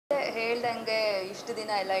ಹೇಳ್ದಂಗೆ ಇಷ್ಟು ದಿನ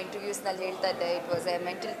ಎಲ್ಲ ಇಂಟರ್ವ್ಯೂಸ್ನಲ್ಲಿ ಹೇಳ್ತಾ ಇದ್ದೆ, it was A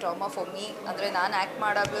mental trauma for me. ಅಂದರೆ ನಾನು ಆ್ಯಕ್ಟ್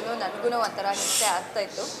ಮಾಡಾಗ್ಲೂ ನನಗೂ ಒಂಥರ ಹಿಂಸೆ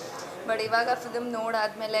ಆಗ್ತಾಯಿತ್ತು. ಬಟ್ ಇವಾಗ ಫಿಲ್ಮ್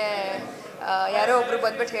ನೋಡಾದಮೇಲೆ ಯಾರೋ ಒಬ್ಬರು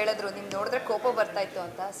ಬಂದ್ಬಿಟ್ಟು ಹೇಳಿದ್ರು, ನೀವು ನೋಡಿದ್ರೆ ಕೋಪ ಬರ್ತಾಯಿತ್ತು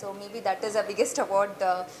ಅಂತ. So may be that is a biggest award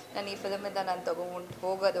ನಾನು ಈ ಫಿಲಮಿಂದ ನಾನು ತೊಗೊಂಡು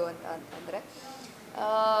ಹೋಗೋದು ಅಂತಂದರೆ.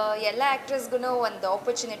 ಎಲ್ಲ ಆ್ಯಕ್ಟ್ರಸ್ಗೂ ಒಂದು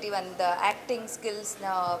ಆಪರ್ಚುನಿಟಿ, ಒಂದು ಆ್ಯಕ್ಟಿಂಗ್ ಸ್ಕಿಲ್ಸ್ನ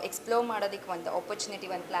ಎಕ್ಸ್ಪ್ಲೋರ್ ಮಾಡೋದಕ್ಕೆ ಒಂದು ಆಪರ್ಚುನಿಟಿ,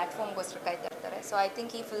 ಒಂದು ಪ್ಲ್ಯಾಟ್ಫಾರ್ಮ್ಗೋಸ್ಕರ ಕಾಯ್ತಾ ಇರ್ತಾರೆ. ಸೊ ಐ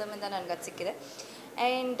ಥಿಂಕ್ ಈ ಫಿಲಮಿಂದ ನನಗೆ ಅದು ಸಿಕ್ಕಿದೆ.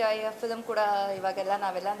 ಆ್ಯಂಡ್ ಈ ಫಿಲಮ್ ಕೂಡ ಇವಾಗೆಲ್ಲ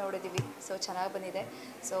ನಾವೆಲ್ಲ ನೋಡಿದ್ದೀವಿ, ಸೊ ಚೆನ್ನಾಗಿ ಬಂದಿದೆ.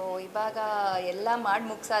 ಸೊ ಇವಾಗ ಎಲ್ಲ ಮಾಡಿ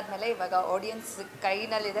ಮುಗಿಸಾದ್ಮೇಲೆ ಇವಾಗ ಆಡಿಯನ್ಸ್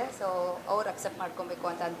ಕೈನಲ್ಲಿದೆ, ಸೊ ಅವ್ರು ಅಕ್ಸೆಪ್ಟ್ ಮಾಡ್ಕೊಬೇಕು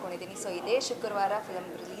ಅಂತ ಅಂದ್ಕೊಂಡಿದ್ದೀನಿ. ಸೊ ಇದೇ ಶುಕ್ರವಾರ ಫಿಲಮ್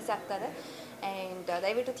ರಿಲೀಸ್ ಆಗ್ತದೆ. ಆ್ಯಂಡ್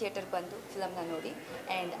ದಯವಿಟ್ಟು ಥಿಯೇಟರ್ಗೆ ಬಂದು ಫಿಲಮ್ನ ನೋಡಿ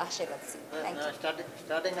ಆ್ಯಂಡ್ ಆಶೀರ್ವದಿಸಿ. Thank you.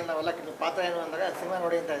 ಸ್ಟಾರ್ಟಿಂಗಲ್ಲಿ ನಾವೆಲ್ಲ ಪಾತ್ರ ಏನು ಅಂದಾಗ ಸಿನಿಮಾ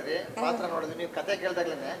ನೋಡಿ ಅಂತ ಇದ್ರಿ, ಪಾತ್ರ ನೋಡಿದ್ವಿ, ನೀವು ಕತೆ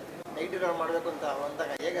ಕೇಳಿದಾಗಲೇ ನೆಗೆಟಿವ್ ರೋಲ್ ಮಾಡಬೇಕು ಅಂತ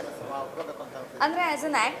ಅಂದಾಗ ಹೇಗೆ ಅನಿಸ್ತು ಹೋಗಬೇಕು ಅಂತ? ಅಂದರೆ ಆ್ಯಸ್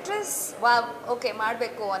ಅನ್ ಆ್ಯಕ್ಟ್ರೆಸ್ ಓಕೆ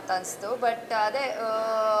ಮಾಡಬೇಕು ಅಂತ ಅನಿಸ್ತು. ಬಟ್ ಅದೇ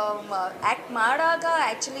ಆ್ಯಕ್ಟ್ ಮಾಡಾಗ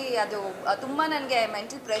ಆ್ಯಕ್ಚುಲಿ ಅದು ತುಂಬ ನನಗೆ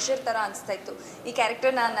ಮೆಂಟಲ್ ಪ್ರೆಷರ್ ಥರ ಅನಿಸ್ತಾ ಇತ್ತು. ಈ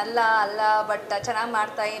ಕ್ಯಾರೆಕ್ಟರ್ ಅಲ್ಲ ಬಟ್ ಚೆನ್ನಾಗಿ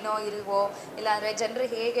ಮಾಡ್ತಾ ಏನೋ ಇಲ್ವೋ, ಇಲ್ಲಾಂದರೆ ಜನರು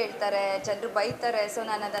ಹೇಗೆ ಹೇಳ್ತಾರೆ, ಜನರು ಬೈತಾರೆ, ಸೊ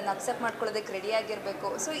ನಾನು ಅದನ್ನು ಅಕ್ಸೆಪ್ಟ್ ಮಾಡ್ಕೊಳ್ಳೋದಕ್ಕೆ ರೆಡಿಯಾಗಿರಬೇಕು.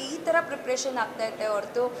 ಸೊ ಈ ಥರ ಪ್ರಿಪ್ರೇಷನ್ ಆಗ್ತಾಯಿದ್ದೆ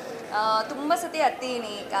ಹೊರತು ತುಂಬ ಸತಿ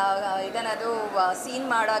ಹತ್ತೀನಿ ಇದನ್ನದು ಸೀನ್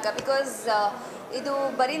ಮಾಡುವಾಗ. ಬಿಕಾಸ್ ಇದು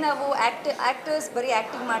ಬರೀ ನಾವು ಆ್ಯಕ್ಟರ್ಸ್ ಬರೀ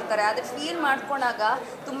ಆ್ಯಕ್ಟಿಂಗ್ ಮಾಡ್ತಾರೆ, ಆದರೆ ಫೀಲ್ ಮಾಡ್ಕೊಂಡಾಗ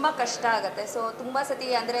ತುಂಬ ಕಷ್ಟ ಆಗುತ್ತೆ. ಸೊ ತುಂಬ ಸತಿ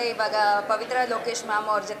ಅಂದರೆ ಇವಾಗ ಪವಿತ್ರ ಲೋಕೇಶ್ ಮ್ಯಾಮ್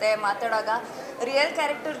ಅವ್ರ ಜೊತೆ ಮಾತಾಡೋವಾಗ ರಿಯಲ್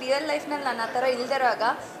ಕ್ಯಾರೆಕ್ಟರ್ ರಿಯಲ್ ಲೈಫ್ನಲ್ಲಿ ನಾನು ಆ ಥರ ಇಲ್ದಿರಾಗ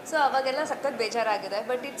ಸೊ ಅವಾಗೆಲ್ಲ ಸಖತ್ ಬೇಜಾರಾಗಿದೆ.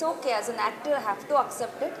 But it's okay, as an actor have to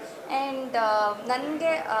accept it. And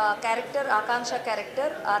ನನಗೆ ಕ್ಯಾರೆಕ್ಟರ್ ಆಕಾಂಕ್ಷಾ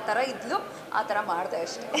ಕ್ಯಾರೆಕ್ಟರ್ ಆ ಥರ ಇದ್ಲು, ಆ ಥರ ಮಾಡಿದೆ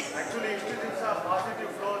ಅಷ್ಟೇ.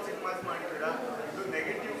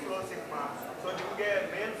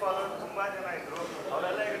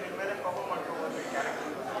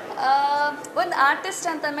 ಒಂದು ಆರ್ಟಿಸ್ಟ್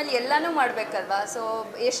ಅಂತಂದಮೇಲೆ ಎಲ್ಲನೂ ಮಾಡಬೇಕಲ್ವಾ. ಸೊ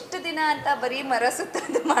ಎಷ್ಟು ದಿನ ಅಂತ ಬರೀ ಮರ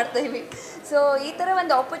ಸುತ್ತೋದು ಮಾಡ್ತೀವಿ. ಸೊ ಈ ಥರ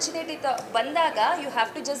ಒಂದು ಆಪರ್ಚುನಿಟಿ ಬಂದಾಗ you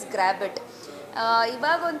have to just grab it.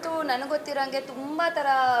 ಇವಾಗಂತೂ ನನಗೆ ಗೊತ್ತಿರೋಂಗೆ ತುಂಬ ಥರ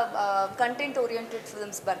ಕಂಟೆಂಟ್ ಓರಿಯೆಂಟೆಡ್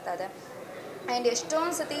ಫಿಲ್ಮ್ಸ್ ಬರ್ತಾಯಿದೆ. ಆ್ಯಂಡ್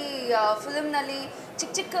ಎಷ್ಟೊಂದು ಸತಿ ಫಿಲಮ್ನಲ್ಲಿ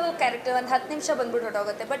ಚಿಕ್ಕ ಕ್ಯಾರೆಕ್ಟರ್ ಒಂದು 10 ನಿಮಿಷ ಬಂದ್ಬಿಟ್ಟು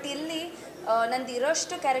ಹೊರಟೋಗುತ್ತೆ. ಬಟ್ ಇಲ್ಲಿ ನಂದು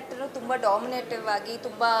ಇರೋಷ್ಟು ಕ್ಯಾರೆಕ್ಟರು ತುಂಬ ಡಾಮಿನೇಟಿವ್ ಆಗಿ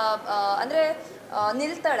ತುಂಬ ಅಂದರೆ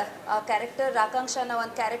ನಿಲ್ತಾಳೆ ಆ ಕ್ಯಾರೆಕ್ಟರ್. ಆಕಾಂಕ್ಷನ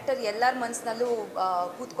ಒಂದು ಕ್ಯಾರೆಕ್ಟರ್ ಎಲ್ಲರ ಮನಸ್ಸಿನಲ್ಲೂ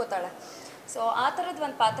ಕೂತ್ಕೋತಾಳೆ. ಸೊ ಆ ಥರದ್ದು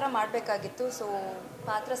ಒಂದು ಪಾತ್ರ ಮಾಡಬೇಕಾಗಿತ್ತು. ಸೊ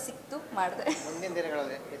ಪಾತ್ರ ಸಿಕ್ತು, ಮಾಡಿದೆ.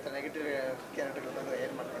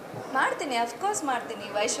 ಮಾಡ್ತೀನಿ, ಅಫ್ಕೋರ್ಸ್ ಮಾಡ್ತೀನಿ.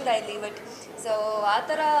 Why should I leave it? So ಆ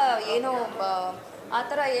ಥರ ಏನೋ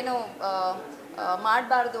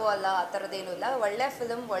ಮಾಡಬಾರ್ದು ಅಲ್ಲ, ಆ ಥರದ್ದೇನೂ ಇಲ್ಲ. ಒಳ್ಳೆ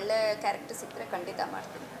ಫಿಲಮ್, ಒಳ್ಳೆ ಕ್ಯಾರೆಕ್ಟರ್ ಸಿಕ್ಕರೆ ಖಂಡಿತ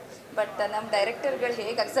ಮಾಡ್ತೀನಿ. ಬಟ್ ನಮ್ಮ ಡೈರೆಕ್ಟರ್ಗಳು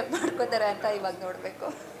ಹೇಗೆ ಅಕ್ಸೆಪ್ಟ್ ಮಾಡ್ಕೋತಾರೆ ಅಂತ ಇವಾಗ ನೋಡಬೇಕು.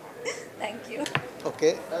 Thank you. Okay,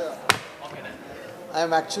 I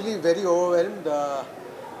am actually very overwhelmed.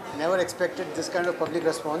 Never expected this kind of public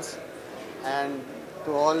response, and to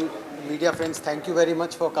all media friends, thank you very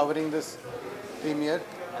much for covering this premiere.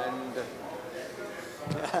 And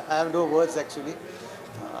I have no words actually.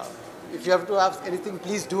 If you have to ask anything,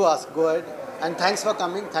 please do ask. Go ahead. And thanks for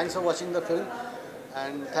coming. Thanks for watching the film,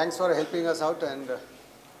 and thanks for helping us out. And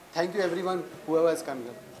thank you everyone, whoever has come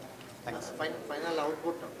here. Thanks. Final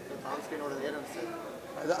output.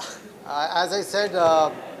 As I said,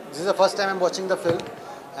 this is the first time I'm watching the film.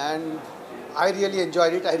 And I really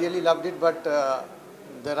enjoyed it, I really loved it, but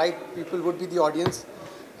the right people would be the audience,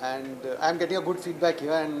 and I'm getting a good feedback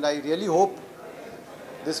here, and I really hope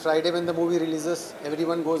this Friday when the movie releases,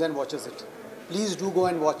 everyone goes and watches it. Please do go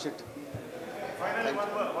and watch it. Finally,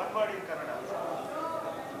 one word in Kannada.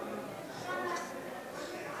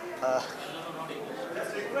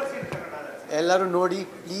 Just request in Kannada. Ellaru nodi,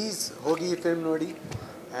 please hogi film nodi,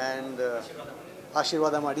 and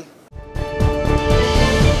ಆಶೀರ್ವಾದ ಮಾಡಿ.